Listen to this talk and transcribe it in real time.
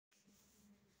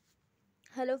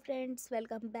Hello friends,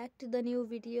 welcome back to the new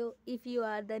video. If you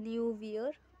are the new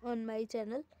viewer on my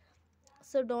channel,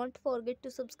 so don't forget to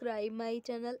subscribe my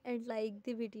channel and like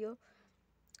the video.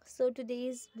 So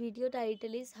today's video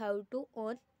title is how to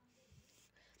on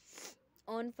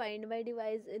find my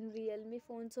device in Realme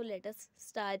phone. So let us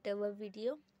start our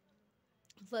video.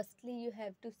 Firstly, you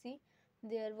have to see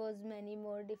there was many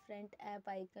more different app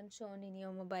icons shown in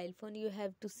your mobile phone. You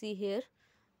have to see here.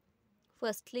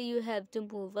 Firstly, you have to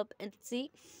move up and see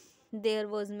there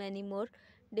was many more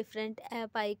different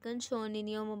app icons shown in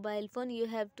your mobile phone. You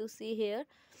have to see here.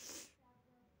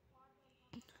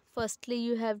 Firstly,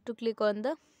 you have to click on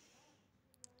the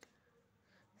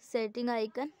setting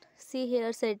icon. See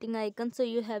here, setting icon. So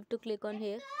you have to click on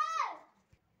here.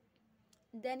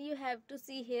 Then you have to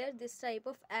see here this type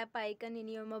of app icon in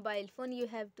your mobile phone. You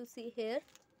have to see here.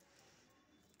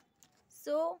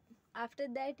 So after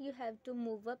that you have to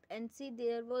move up and see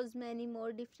there was many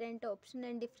more different option,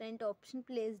 and different option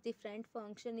plays different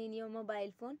function in your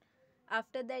mobile phone.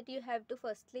 After that you have to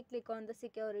firstly click on the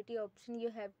security option. You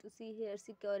have to see here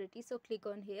security, so click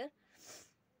on here.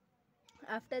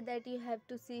 After that you have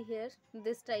to see here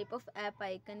this type of app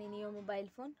icon in your mobile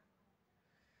phone.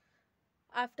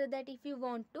 After that, if you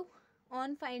want to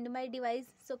on find my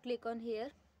device, so click on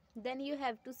here. Then you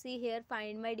have to see here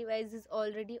find my device is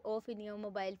already off in your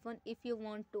mobile phone. If you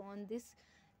want to on this,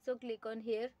 so click on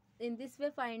here. In this way,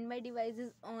 find my device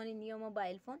is on in your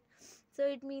mobile phone. So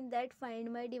it means that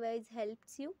find my device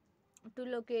helps you to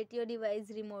locate your device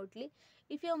remotely.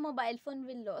 If your mobile phone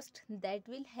will lost, that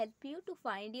will help you to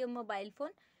find your mobile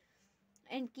phone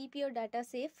and keep your data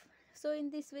safe. So in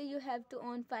this way you have to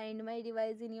on find my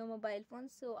device in your mobile phone.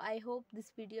 So I hope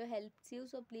this video helps you.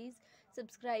 So please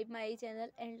subscribe my channel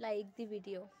and like the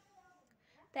video.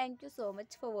 Thank you so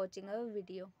much for watching our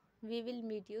video. We will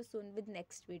meet you soon with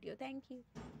next video. Thank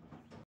you.